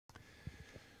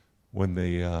When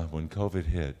COVID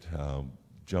hit,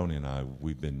 Joni and I,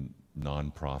 we've been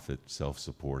nonprofit,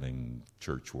 self-supporting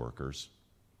church workers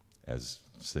as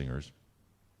singers.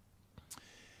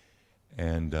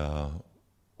 And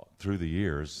through the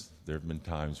years, there have been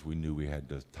times we knew we had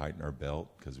to tighten our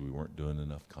belt because we weren't doing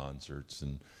enough concerts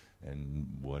and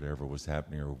whatever was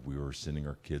happening, or we were sending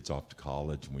our kids off to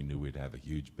college and we knew we'd have a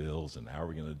huge bills, and how are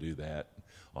we going to do that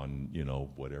on,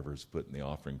 whatever's put in the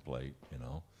offering plate,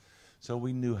 So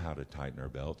we knew how to tighten our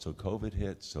belt. So COVID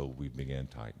hit, so we began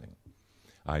tightening.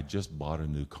 I just bought a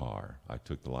new car. I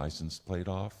took the license plate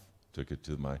off, took it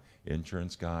to my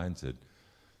insurance guy and said,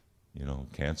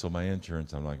 cancel my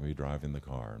insurance. I'm not going to be driving the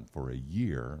car. And for a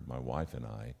year, my wife and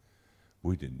I,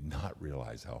 we did not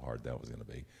realize how hard that was going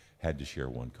to be, had to share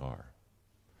one car.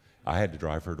 I had to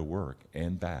drive her to work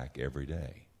and back every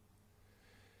day.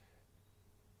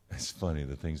 It's funny,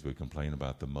 the things we complain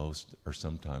about the most are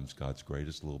sometimes God's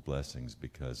greatest little blessings,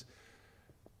 because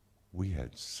we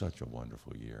had such a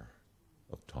wonderful year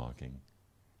of talking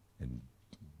and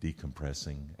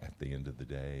decompressing at the end of the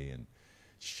day and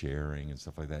sharing and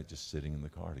stuff like that, just sitting in the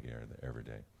car together every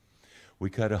day. We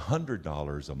cut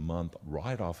 $100 a month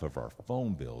right off of our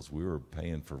phone bills. We were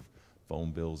paying for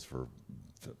phone bills for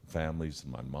families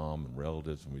and my mom and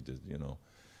relatives, and we just,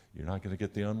 you're not going to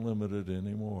get the unlimited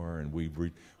anymore. And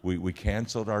we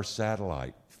canceled our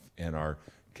satellite and our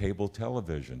cable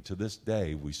television. To this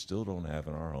day, we still don't have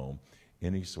in our home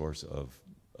any source of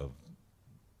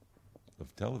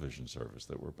television service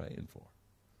that we're paying for.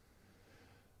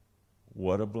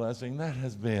 What a blessing that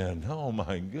has been. Oh,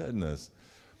 my goodness.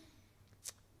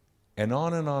 And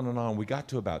on and on and on. We got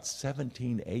to about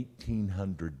 $1,700,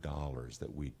 $1,800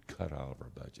 that we cut out of our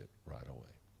budget right away.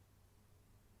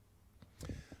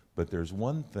 But there's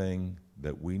one thing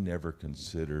that we never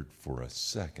considered for a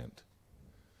second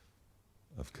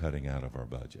of cutting out of our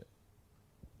budget.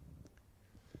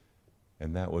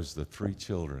 And that was the 3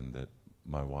 children that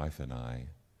my wife and I,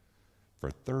 for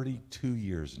 32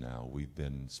 years now, we've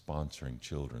been sponsoring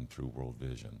children through World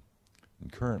Vision.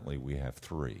 And currently we have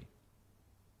 3.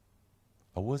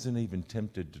 I wasn't even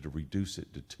tempted to reduce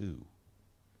it to 2.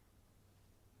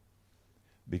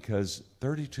 Because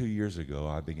 32 years ago,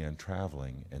 I began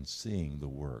traveling and seeing the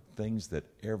work, things that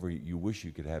you wish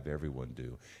you could have everyone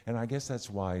do. And I guess that's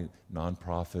why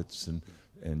nonprofits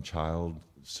and child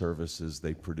services,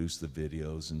 they produce the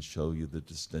videos and show you the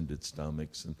distended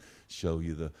stomachs and show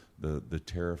you the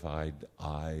terrified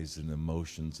eyes and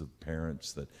emotions of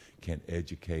parents that can't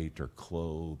educate or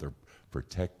clothe or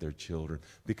protect their children,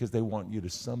 because they want you to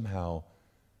somehow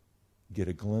get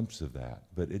a glimpse of that.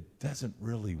 But it doesn't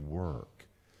really work.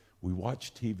 We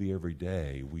watch TV every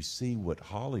day. We see what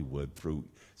Hollywood through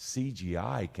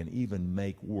CGI can even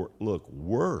make look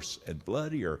worse and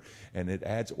bloodier, and it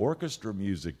adds orchestra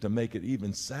music to make it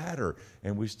even sadder.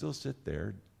 And we still sit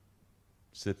there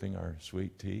sipping our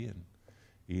sweet tea and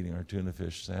eating our tuna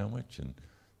fish sandwich and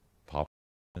pop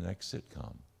the next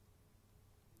sitcom.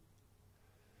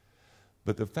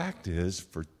 But the fact is,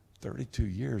 for 32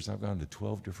 years, I've gone to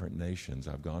 12 different nations.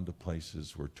 I've gone to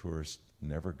places where tourists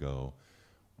never go,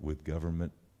 with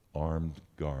government armed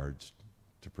guards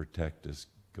to protect us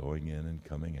going in and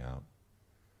coming out.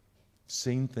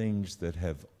 Seen things that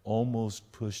have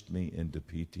almost pushed me into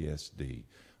PTSD,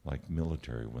 like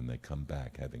military when they come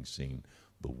back having seen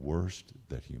the worst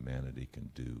that humanity can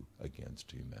do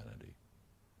against humanity.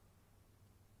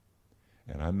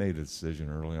 And I made a decision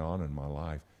early on in my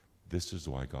life, this is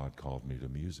why God called me to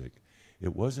music.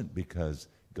 It wasn't because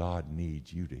God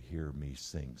needs you to hear me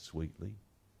sing sweetly.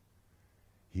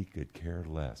 He could care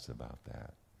less about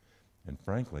that. And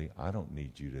frankly, I don't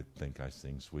need you to think I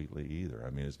sing sweetly either. I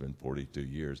mean, it's been 42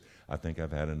 years. I think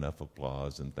I've had enough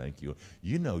applause and thank you.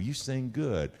 You sing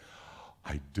good.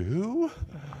 I do?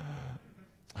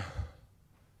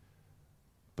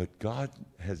 But God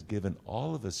has given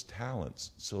all of us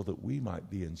talents so that we might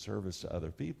be in service to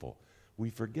other people. We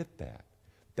forget that.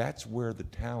 That's where the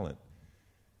talent,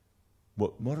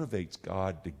 what motivates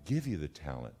God to give you the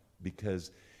talent,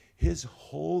 because His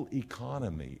whole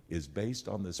economy is based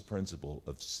on this principle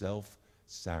of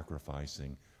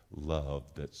self-sacrificing love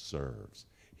that serves.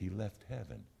 He left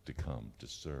heaven to come to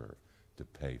serve, to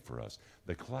pay for us.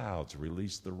 The clouds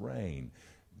release the rain.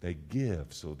 They give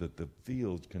so that the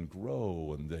fields can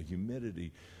grow, and the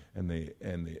humidity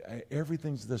and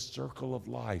everything's the circle of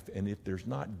life. And if there's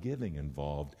not giving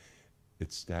involved,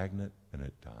 it's stagnant and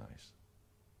it dies.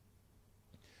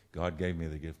 God gave me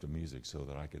the gift of music so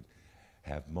that I could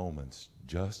have moments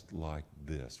just like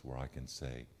this where I can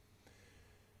say,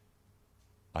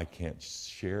 I can't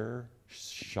share,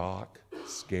 shock,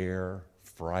 scare,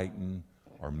 frighten,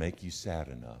 or make you sad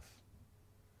enough.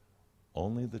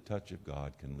 Only the touch of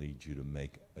God can lead you to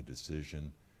make a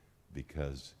decision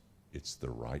because it's the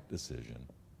right decision.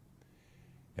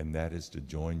 And that is to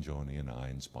join Joni and I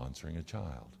in sponsoring a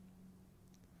child.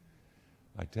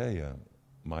 I tell you,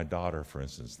 my daughter, for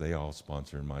instance, they all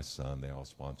sponsor my son, they all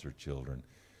sponsor children.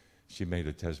 She made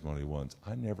a testimony once.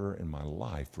 I never in my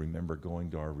life remember going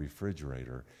to our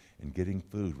refrigerator and getting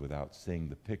food without seeing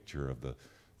the picture of the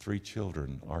 3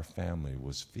 children our family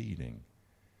was feeding.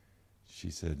 She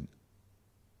said,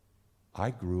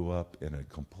 I grew up in a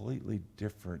completely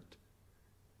different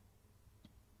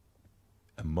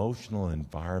emotional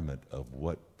environment of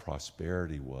what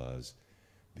prosperity was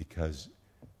because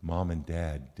Mom and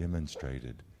Dad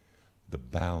demonstrated the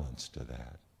balance to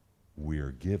that. We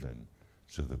are given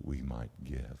so that we might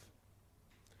give.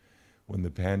 When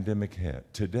the pandemic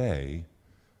hit, today,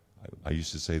 I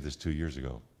used to say this 2 years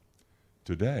ago,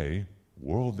 today,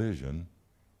 World Vision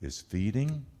is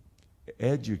feeding,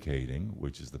 educating,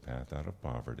 which is the path out of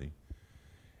poverty,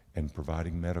 and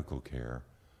providing medical care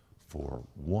for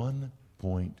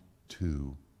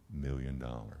 1.2 million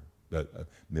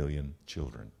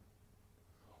children.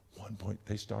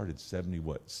 They started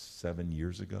 7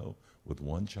 years ago with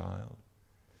one child.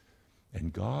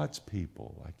 And God's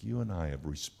people, like you and I, have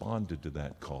responded to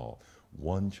that call,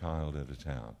 one child at a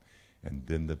time. And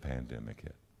then the pandemic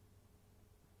hit.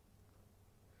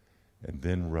 And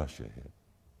then Russia hit.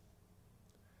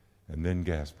 And then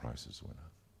gas prices went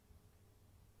up.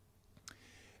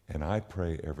 And I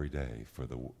pray every day for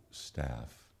the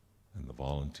staff and the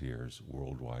volunteers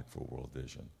worldwide for World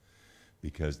Vision,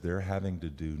 because they're having to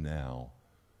do now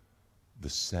the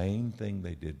same thing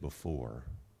they did before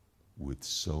with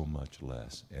so much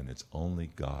less. And it's only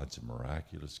God's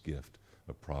miraculous gift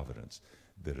of providence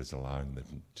that is allowing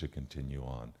them to continue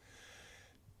on.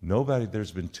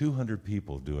 There's been 200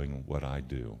 people doing what I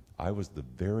do. I was the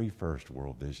very first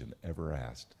World Vision ever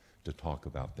asked to talk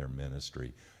about their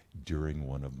ministry during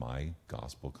one of my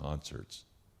gospel concerts.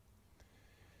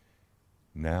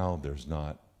 Now there's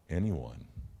not anyone.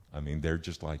 I mean, they're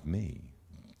just like me.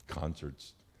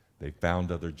 Concerts, they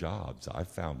found other jobs. I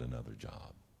found another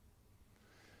job.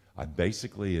 I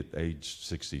basically, at age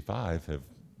 65, have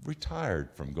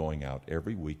retired from going out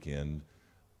every weekend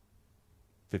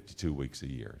 52 weeks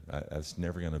a year. That's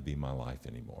never going to be my life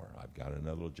anymore. I've got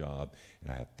another job,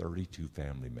 and I have 32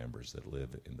 family members that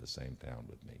live in the same town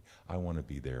with me. I want to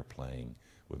be there playing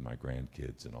with my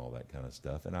grandkids and all that kind of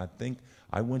stuff. And I think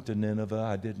I went to Nineveh.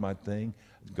 I did my thing.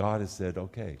 God has said,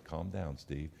 okay, calm down,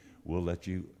 Steve. We'll let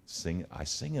you sing. I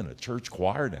sing in a church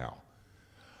choir now.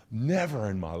 Never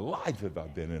in my life have I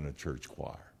been in a church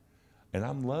choir. And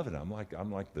I'm loving it. I'm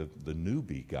like the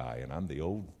newbie guy, and I'm the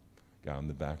old guy on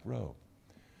the back row.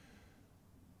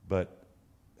 But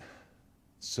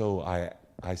so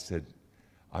I said,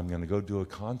 I'm going to go do a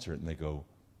concert. And they go,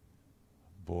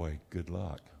 boy, good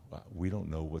luck. We don't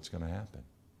know what's going to happen.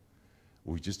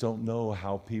 We just don't know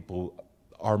how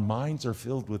our minds are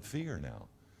filled with fear now.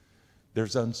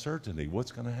 There's uncertainty.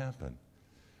 What's going to happen?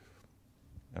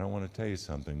 And I want to tell you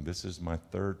something. This is my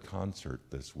 3rd concert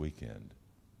this weekend.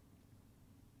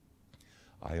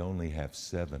 I only have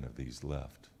 7 of these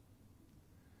left.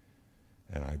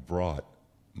 And I brought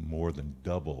more than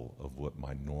double of what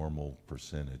my normal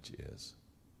percentage is.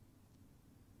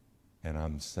 And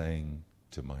I'm saying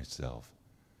to myself,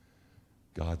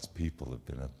 God's people have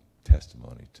been a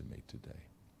testimony to me today.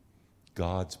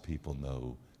 God's people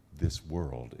know this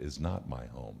world is not my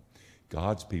home.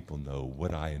 God's people know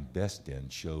what I invest in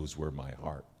shows where my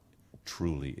heart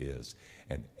truly is.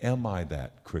 And am I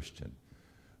that Christian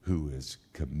who is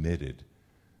committed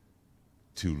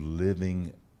to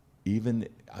living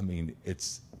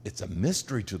it's a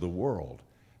mystery to the world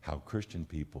how Christian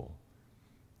people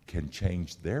can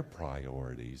change their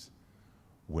priorities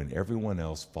when everyone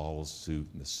else follows suit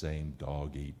in the same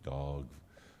dog-eat-dog,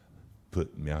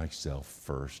 put myself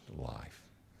first life.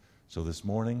 So this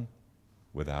morning,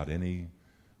 without any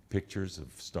pictures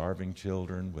of starving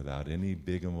children, without any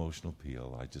big emotional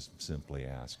appeal, I just simply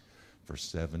ask for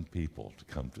 7 people to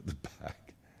come to the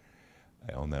back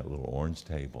on that little orange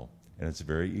table. And it's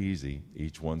very easy.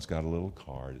 Each one's got a little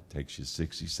card. It takes you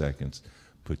 60 seconds.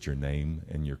 Put your name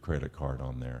and your credit card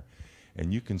on there.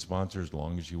 And you can sponsor as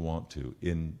long as you want to.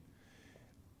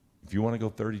 If you want to go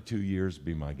 32 years,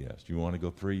 be my guest. You want to go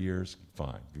 3 years,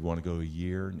 fine. If you want to go a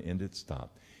year and end it,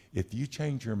 stop. If you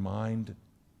change your mind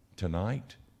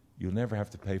tonight, you'll never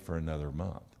have to pay for another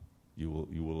month. You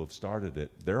will have started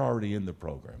it. They're already in the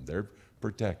program. They're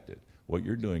protected. What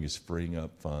you're doing is freeing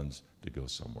up funds to go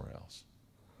somewhere else.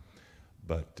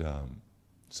 But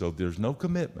so there's no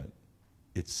commitment.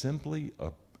 It's simply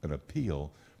an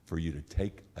appeal for you to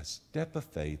take a step of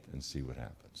faith and see what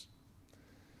happens.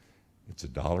 It's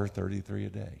 $1.33 a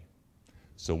day.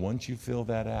 So once you fill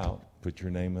that out, put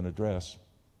your name and address,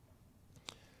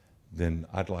 then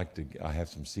I have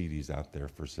some CDs out there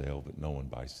for sale, but no one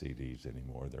buys CDs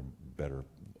anymore. They're better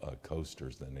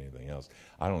coasters than anything else.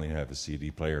 I don't even have a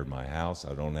CD player in my house.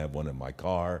 I don't have one in my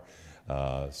car.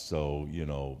 But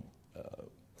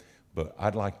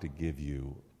I'd like to give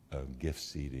you a gift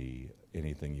CD,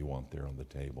 anything you want there on the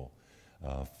table.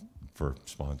 For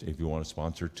sponsor, if you want to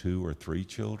sponsor 2 or 3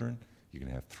 children, you can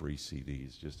have 3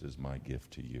 CDs just as my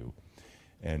gift to you.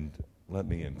 And let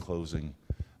me, in closing,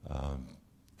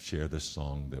 share this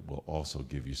song that will also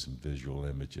give you some visual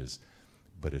images,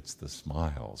 but it's the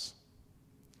smiles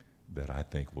that I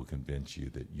think will convince you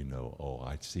that, oh,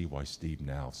 I see why Steve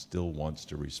now still wants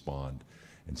to respond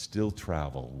and still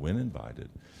travel, when invited,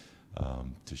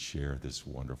 to share this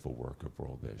wonderful work of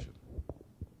World Vision.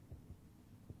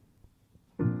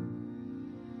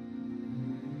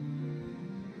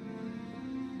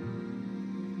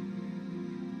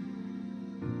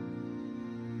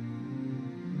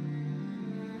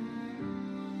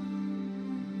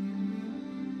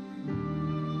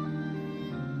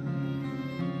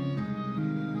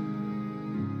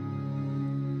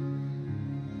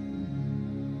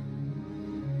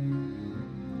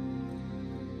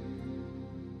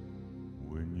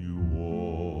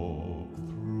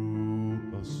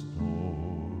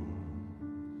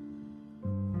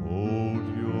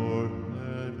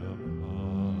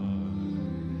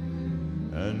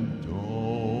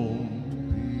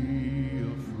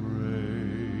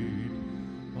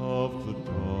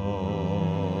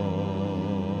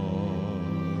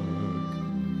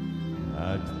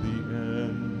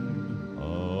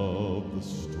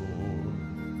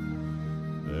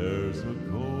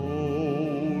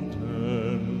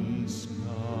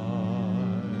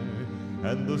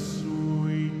 And the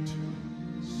sweet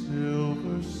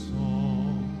silver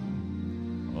song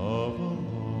of a lark.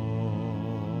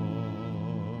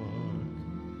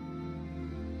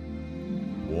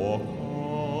 Walk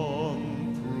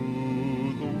on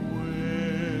through the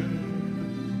wind,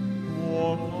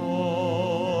 walk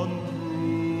on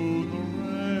through the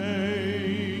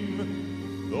rain,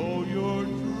 though your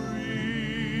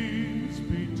dreams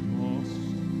be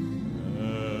tossed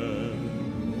and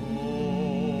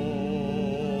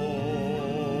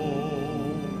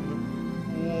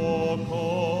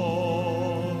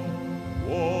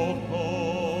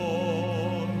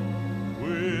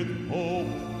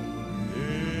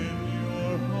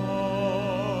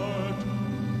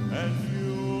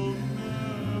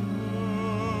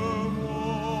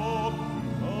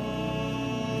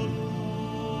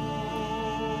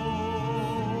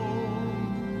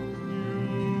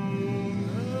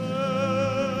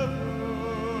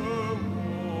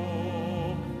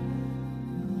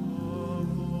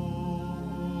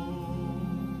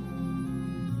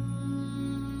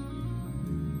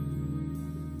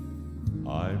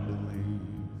I believe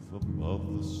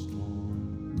above the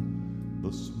storm,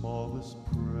 the smallest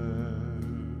prayer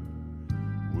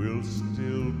will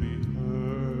still be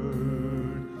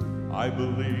heard. I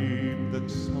believe that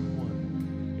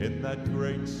someone in that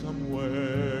great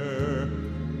somewhere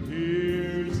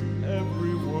hears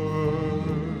every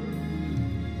word.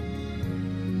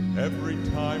 Every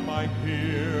time I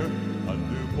hear a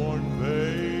newborn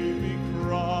baby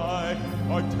cry,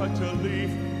 or touch a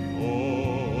leaf,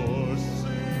 or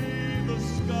see the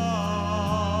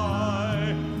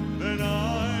sky, then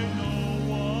I know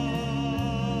why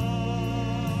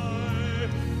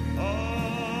I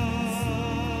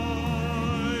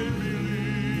believe.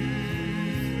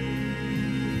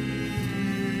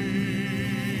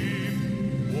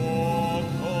 Walk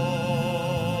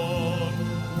on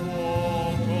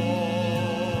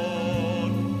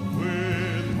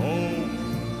with hope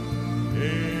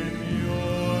in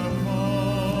your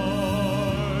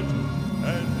heart,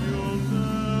 and you'll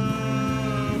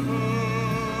never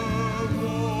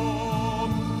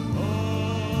walk alone.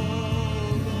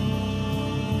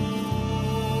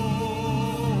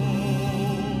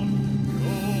 No,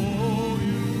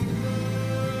 you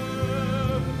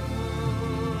never walk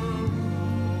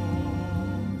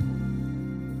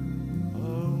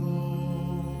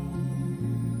alone.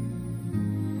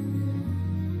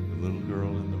 The little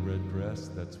girl in the red dress,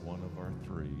 that's one of our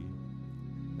 3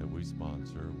 that we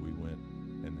sponsor. We went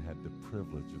and had the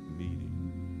privilege of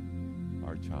meeting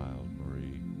our child,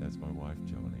 Marie. That's my wife,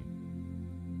 Joni.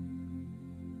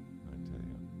 I tell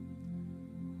you,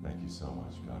 thank you so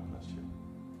much. God bless you.